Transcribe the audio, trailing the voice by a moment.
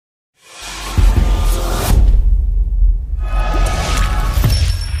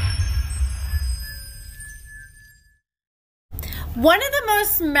One of the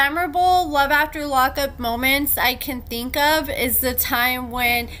most memorable Love After Lockup moments I can think of is the time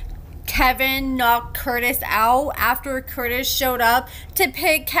when Kevin knocked Kurtis out after Kurtis showed up to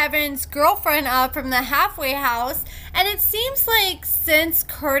pick Kevin's girlfriend up from the halfway house. And it seems like since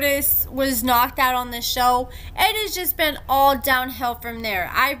Kurtis was knocked out on the show, it has just been all downhill from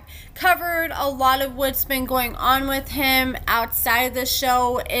there. I've covered a lot of what's been going on with him outside of the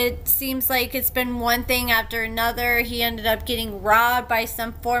show. It seems like it's been one thing after another. He ended up getting robbed by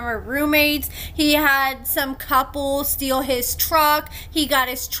some former roommates. He had some couple steal his truck. He got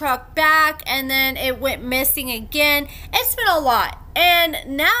his truck back and then it went missing again. It's been a lot. And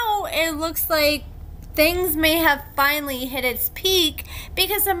now it looks like things may have finally hit its peak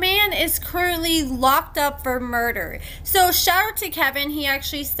because a man is currently locked up for murder. So shout out to Kevin. He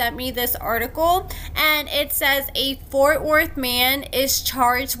actually sent me this article and it says a Fort Worth man is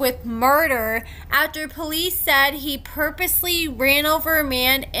charged with murder after police said he purposely ran over a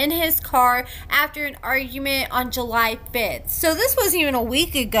man in his car after an argument on July 5th. So this wasn't even a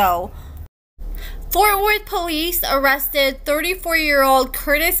week ago. Fort Worth police arrested 34-year-old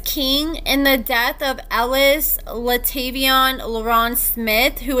Kurtis King in the death of Ellis Latavion Laron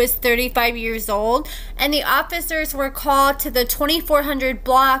Smith, who is 35 years old, and the officers were called to the 2400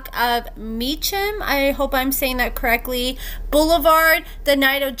 block of Meacham, I hope I'm saying that correctly, Boulevard the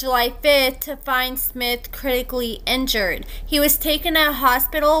night of July 5th to find Smith critically injured. He was taken to a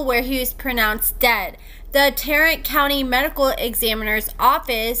hospital where he was pronounced dead. The Tarrant County Medical Examiner's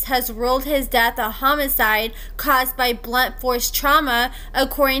Office has ruled his death a homicide caused by blunt force trauma,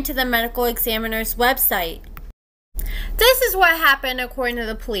 according to the medical examiner's website. This is what happened according to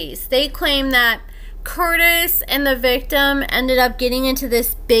the police. They claim that Kurtis and the victim ended up getting into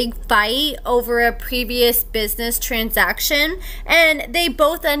this big fight over a previous business transaction, and they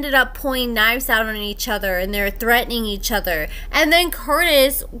both ended up pulling knives out on each other and they're threatening each other. And then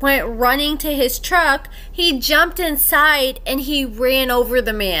Kurtis went running to his truck. He jumped inside and he ran over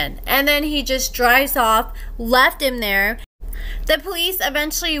the man, and then he just drives off, left him there. The police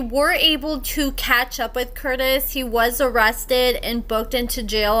eventually were able to catch up with Kurtis. He was arrested and booked into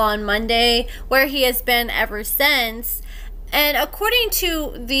jail on Monday, where he has been ever since. And according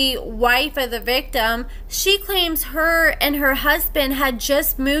to the wife of the victim, she claims her and her husband had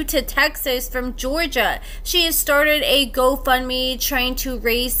just moved to Texas from Georgia. She has started a GoFundMe trying to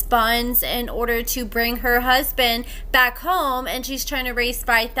raise funds in order to bring her husband back home, and she's trying to raise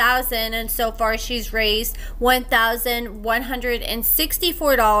 $5,000, and so far she's raised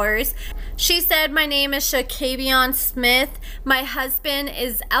 $1,164. She said, "My name is Shakavion Smith. My husband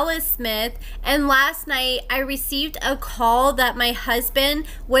is Ellis Smith, and last night I received a call that my husband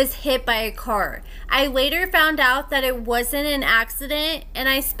was hit by a car. I later found out that it wasn't an accident, and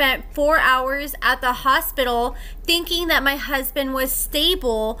I spent 4 hours at the hospital thinking that my husband was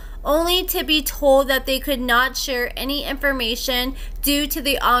stable, only to be told that they could not share any information due to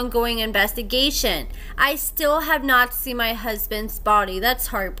the ongoing investigation. I still have not seen my husband's body." That's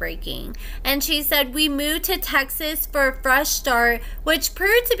heartbreaking. And she said, "We moved to Texas for a fresh start, which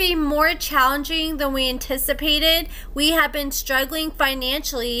proved to be more challenging than we anticipated. We have been struggling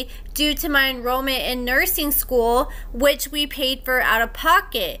financially due to my enrollment in nursing school, which we paid for out of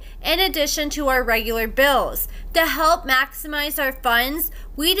pocket, in addition to our regular bills. To help maximize our funds,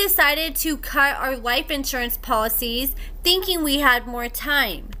 we decided to cut our life insurance policies, thinking we had more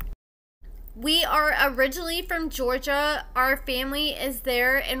time. We are originally from Georgia. Our family is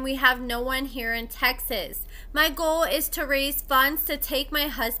there, and we have no one here in Texas. My goal is to raise funds to take my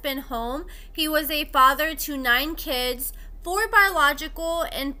husband home. He was a father to 9 kids, 4 biological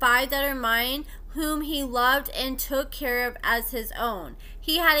and 5 that are mine, whom he loved and took care of as his own.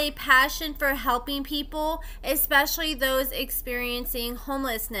 He had a passion for helping people, especially those experiencing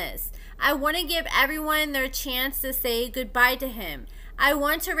homelessness. I want to give everyone their chance to say goodbye to him. I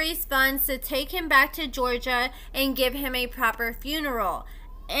want to raise funds to take him back to Georgia and give him a proper funeral.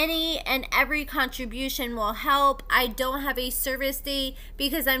 Any and every contribution will help. I don't have a service date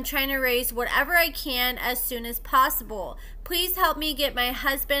because I'm trying to raise whatever I can as soon as possible. Please help me get my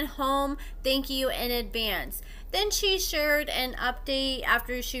husband home. Thank you in advance." Then she shared an update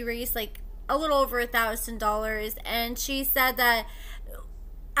after she raised like a little over $1,000, and she said that,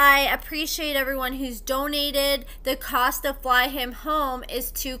 "I appreciate everyone who's donated. The cost to fly him home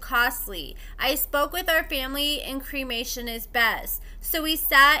is too costly. I spoke with our family and cremation is best. So we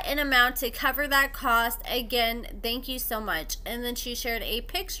set an amount to cover that cost. Again, thank you so much." And then she shared a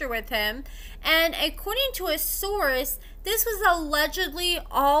picture with him. And according to a source, this was allegedly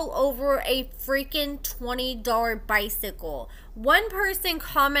all over a freaking $20 bicycle. One person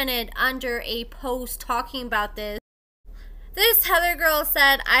commented under a post talking about this This Heather girl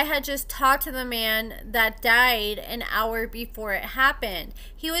said, I had just talked to the man that died an hour before it happened.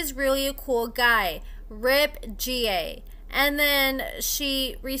 He was really a cool guy. RIP GA. And then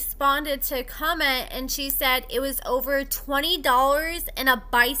she responded to a comment and she said it was over $20 and a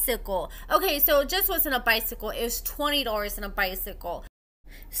bicycle. Okay, so it just wasn't a bicycle. It was $20 and a bicycle.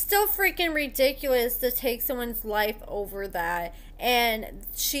 Still freaking ridiculous to take someone's life over that. And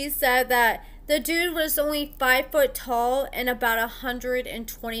she said that the dude was only 5 foot tall and about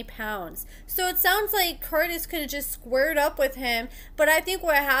 120 pounds. So it sounds like Kurtis could have just squared up with him. But I think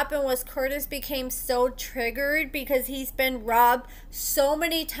what happened was Kurtis became so triggered because he's been robbed so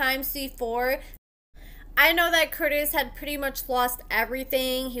many times before. I know that Kurtis had pretty much lost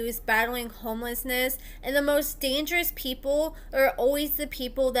everything. He was battling homelessness. And the most dangerous people are always the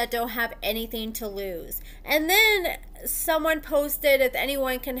people that don't have anything to lose. And then someone posted, if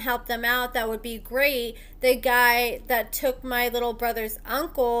anyone can help them out, that would be great. The guy that took my little brother's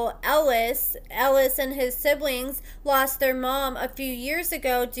uncle, Ellis and his siblings lost their mom a few years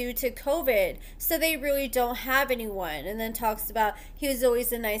ago due to COVID. So they really don't have anyone. And then talks about he was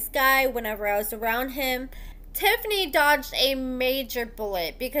always a nice guy whenever I was around him. Tiffany dodged a major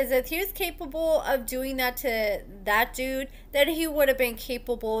bullet because if he was capable of doing that to that dude, then he would have been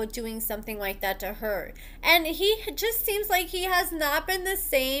capable of doing something like that to her. And he just seems like he has not been the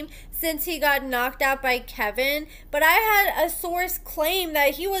same since he got knocked out by Kevin. But I had a source claim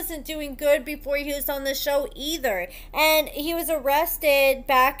that he wasn't doing good before he was on the show either. And he was arrested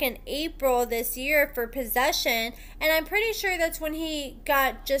back in April this year for possession. And I'm pretty sure that's when he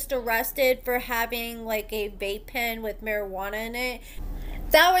got just arrested for having like a vape pen with marijuana in it.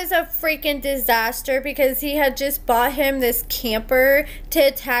 That was a freaking disaster because he had just bought him this camper to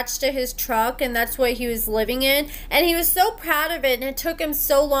attach to his truck, and that's what he was living in. And he was so proud of it, and it took him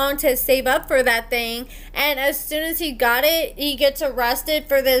so long to save up for that thing. And as soon as he got it, he gets arrested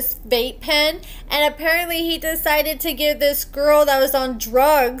for this vape pen. And apparently he decided to give this girl that was on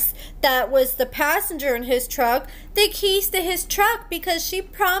drugs, that was the passenger in his truck, the keys to his truck because she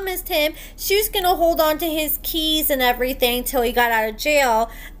promised him she was going to hold on to his keys and everything till he got out of jail.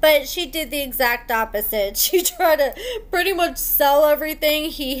 But she did the exact opposite. She tried to pretty much sell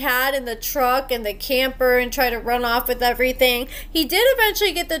everything he had in the truck and the camper and try to run off with everything. He did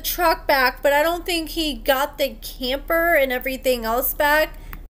eventually get the truck back, but I don't think he got the camper and everything else back.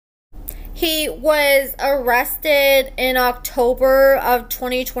 He was arrested in October of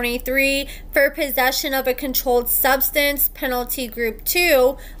 2023 for possession of a controlled substance, penalty group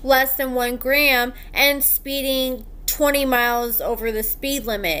 2, less than 1 gram, and speeding 20 miles over the speed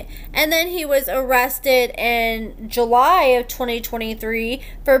limit. And then he was arrested in July of 2023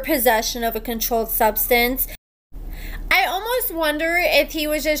 for possession of a controlled substance. I almost wonder if he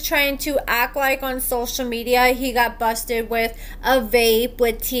was just trying to act like on social media he got busted with a vape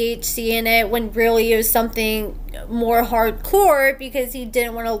with THC in it when really it was something more hardcore because he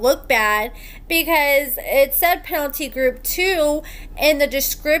didn't want to look bad, because it said penalty group 2 in the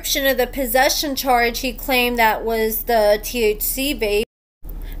description of the possession charge. He claimed that was the THC vape.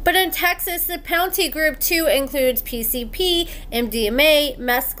 But in Texas, the penalty group 2 includes PCP, MDMA,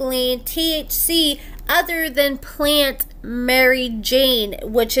 mescaline, THC, other than plant Mary Jane,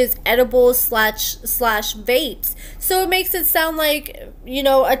 which is edibles slash vapes. So it makes it sound like, you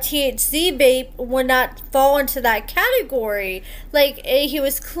know, a THC vape would not fall into that category like he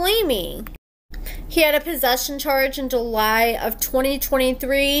was claiming. He had a possession charge in July of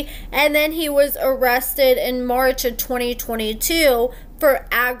 2023, and then he was arrested in March of 2022 for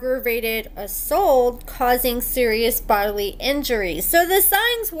aggravated assault causing serious bodily injury. So the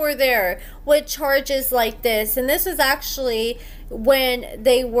signs were there with charges like this, and this was actually when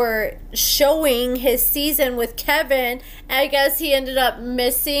they were showing his season with Kevin. I guess he ended up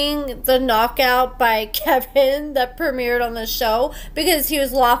missing the knockout by Kevin that premiered on the show because he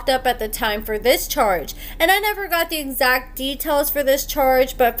was locked up at the time for this charge. And I never got the exact details for this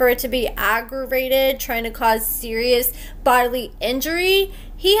charge, but for it to be aggravated, trying to cause serious bodily injury,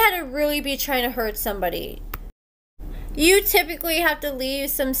 he had to really be trying to hurt somebody. You typically have to leave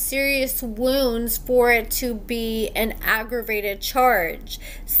some serious wounds for it to be an aggravated charge.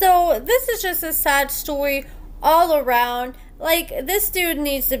 So this is just a sad story all around. Like, this dude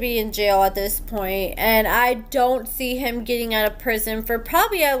needs to be in jail at this point, and I don't see him getting out of prison for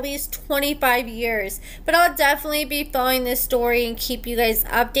probably at least 25 years. But I'll definitely be following this story and keep you guys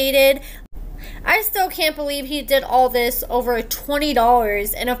updated. I still can't believe he did all this over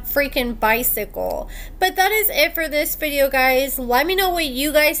 $20 in a freaking bicycle. But that is it for this video, guys. Let me know what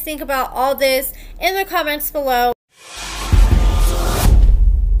you guys think about all this in the comments below.